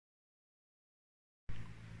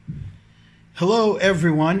Hello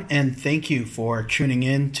everyone, and thank you for tuning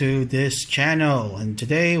in to this channel. And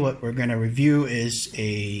today what we're going to review is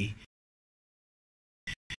it's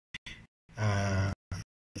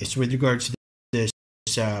with regards to this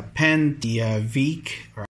pen, the Veikk,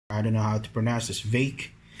 or I don't know how to pronounce this, Veikk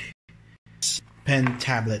pen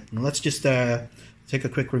tablet. And let's just take a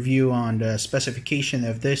quick review on the specification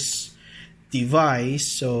of this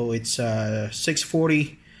device. So it's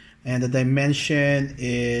 640, and the dimension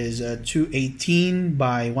is 218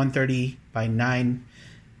 by 130 by 9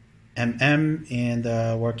 mm, and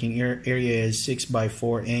the working area is 6 by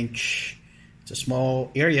 4 inch. It's a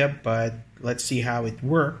small area, but let's see how it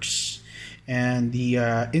works. And the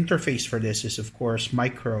interface for this is, of course,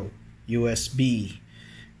 micro USB,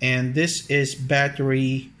 and this is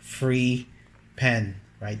battery free pen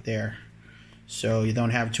right there, so you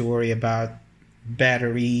don't have to worry about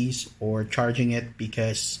batteries or charging it,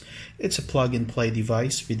 because it's a plug-and-play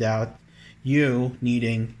device without you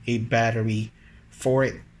needing a battery for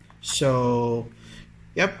it. So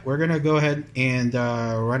yep, we're gonna go ahead and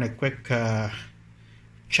run a quick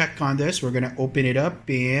check on this. We're gonna open it up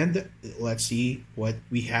and let's see what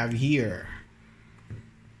we have here.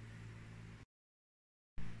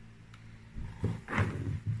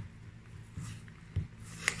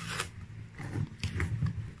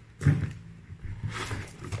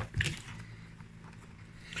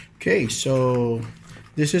 Okay, so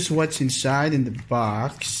this is what's inside in the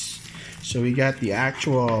box. So we got the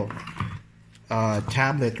actual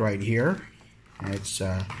tablet right here. It's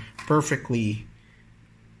perfectly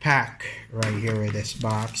packed right here with this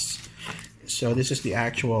box. So this is the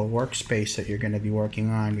actual workspace that you're going to be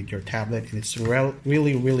working on with your tablet, and it's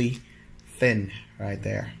really thin right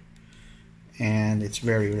there, and it's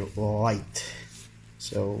very light.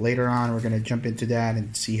 So later on we're going to jump into that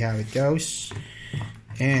and see how it goes.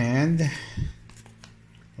 And I'm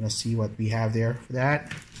gonna see what we have there for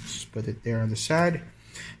that. Just put it there on the side.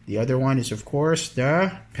 The other one is, of course,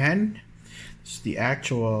 the pen. This is the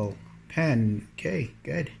actual pen. Okay,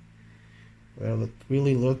 good. Well, it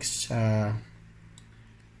really looks, of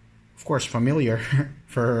course, familiar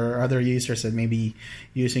for other users that may be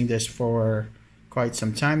using this for quite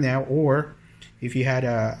some time now. Or if you had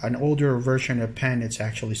an older version of pen, it's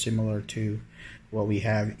actually similar to what we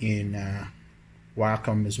have in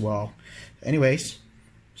Wacom as well. Anyways,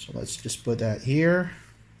 so let's just put that here.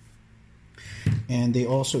 And they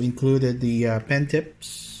also included the pen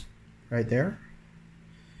tips right there.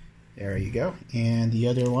 There you go. And the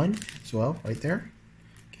other one as well right there.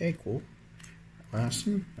 Okay, cool.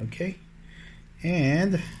 Awesome. Okay.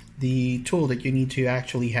 And the tool that you need to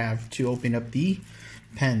actually have to open up the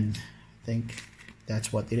pen. I think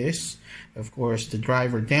that's what it is. Of course, the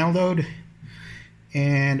driver download,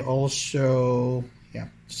 and also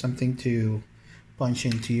something to punch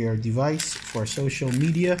into your device for social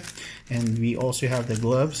media. And we also have the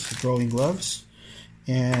gloves, the growing gloves,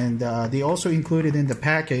 and they also included in the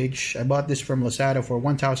package, I bought this from Lazada for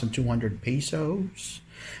 1,200 pesos,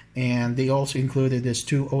 and they also included this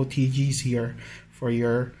 2 OTGs here for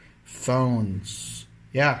your phones.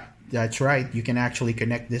 Yeah, that's right, you can actually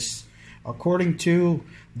connect this. According to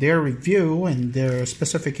their review and their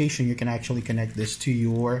specification, you can actually connect this to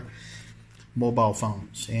your mobile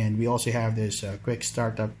phones. And we also have this quick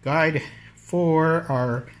startup guide for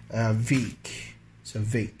our Veikk. So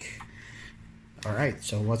Veikk. Alright,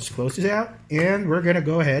 so let's close this out, and we're gonna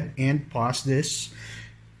go ahead and pause this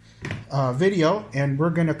video, and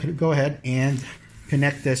we're gonna go ahead and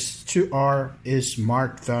connect this to our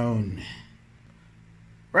smartphone.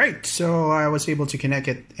 Right, so I was able to connect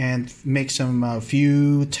it and make some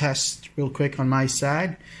few tests real quick on my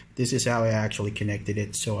side. This is how I actually connected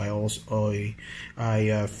it. So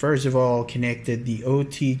I first of all connected the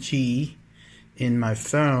OTG in my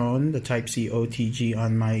phone, the Type-C OTG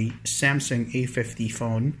on my Samsung A50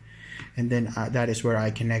 phone, and then that is where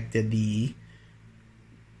I connected the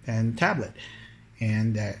pen tablet,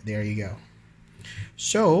 and there you go.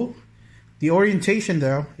 So the orientation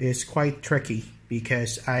though is quite tricky,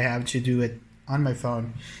 because I have to do it on my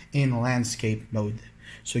phone in landscape mode.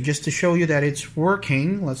 So just to show you that it's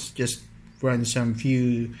working, let's just run some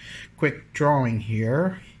few quick drawing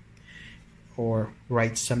here, or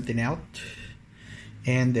write something out,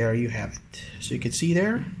 and there you have it. So you can see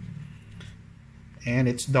there, and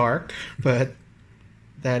it's dark, but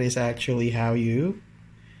that is actually how you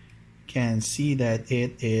can see that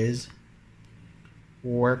it is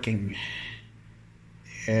working.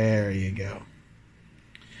 There you go.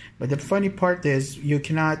 But the funny part is you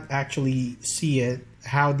cannot actually see it,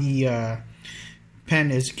 how the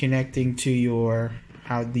pen is connecting to your,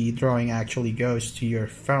 how the drawing actually goes to your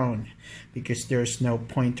phone, because there's no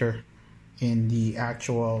pointer in the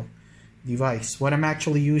actual device. What I'm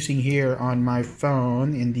actually using here on my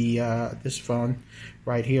phone, in the this phone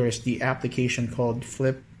right here, is the application called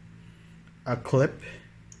flipaclip.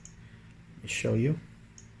 Let me show you.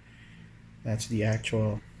 That's the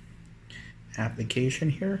actual application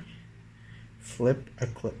here.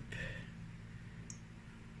 Flipaclip.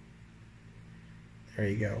 There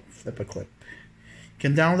you go, Flipaclip. You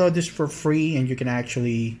can download this for free, and you can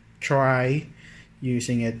actually try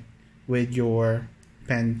using it with your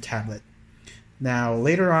pen tablet. Now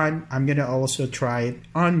later on, I'm gonna also try it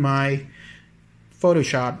on my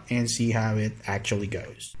Photoshop and see how it actually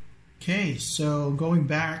goes. Okay, so going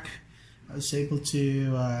back, I was able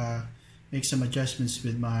to make some adjustments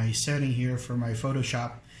with my setting here for my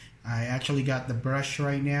Photoshop. I actually got the brush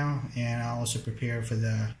right now, and I'll also prepare for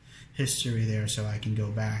the history there so I can go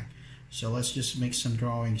back. So let's just make some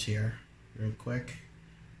drawings here real quick.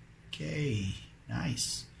 Okay,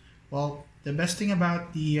 nice. Well, the best thing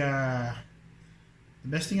about the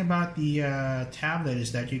tablet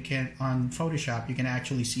is that you can, on Photoshop, you can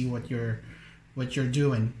actually see what you're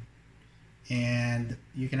doing, and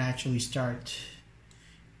you can actually start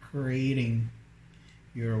creating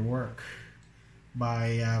your work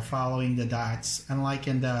by following the dots. Unlike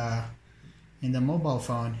in the mobile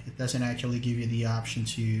phone, it doesn't actually give you the option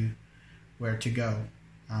to where to go.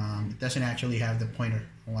 It doesn't actually have the pointer.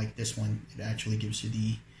 Like this one, it actually gives you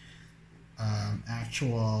the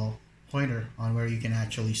actual pointer on where you can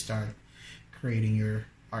actually start creating your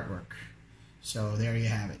artwork. So there you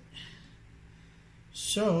have it.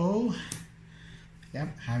 So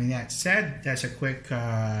yep, having that said, that's a quick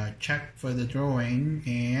check for the drawing,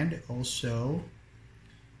 and also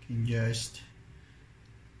can just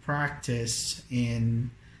practice in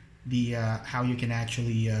the how you can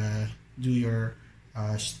actually do your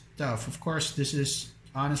stuff. Of course, this is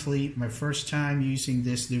honestly my first time using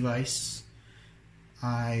this device.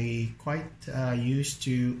 I quite used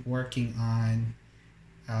to working on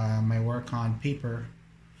my work on paper,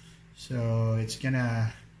 so it's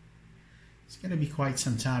gonna be quite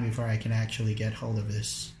some time before I can actually get hold of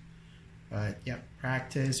this. But yep,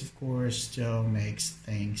 practice of course still makes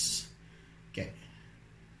things okay.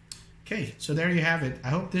 Okay, so there you have it. I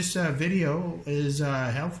hope this video is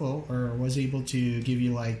helpful, or was able to give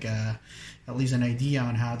you like at least an idea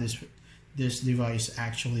on how this device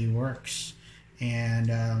actually works,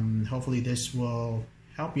 and hopefully this will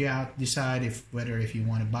help you out decide whether you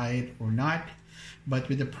want to buy it or not. But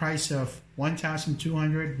with the price of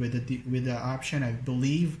 $1,200 with the option, I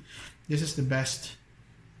believe this is the best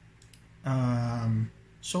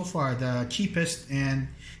so far, the cheapest and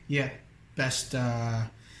yet best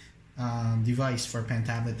device for pen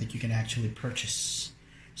tablet that you can actually purchase.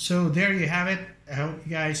 So there you have it. I hope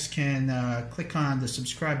you guys can click on the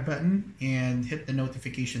subscribe button and hit the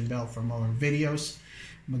notification bell for more videos.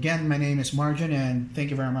 Again, my name is Margin, and thank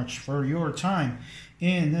you very much for your time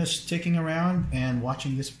in sticking around and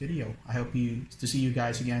watching this video. I hope to see you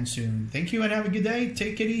guys again soon. Thank you and have a good day.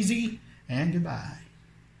 Take it easy, and goodbye.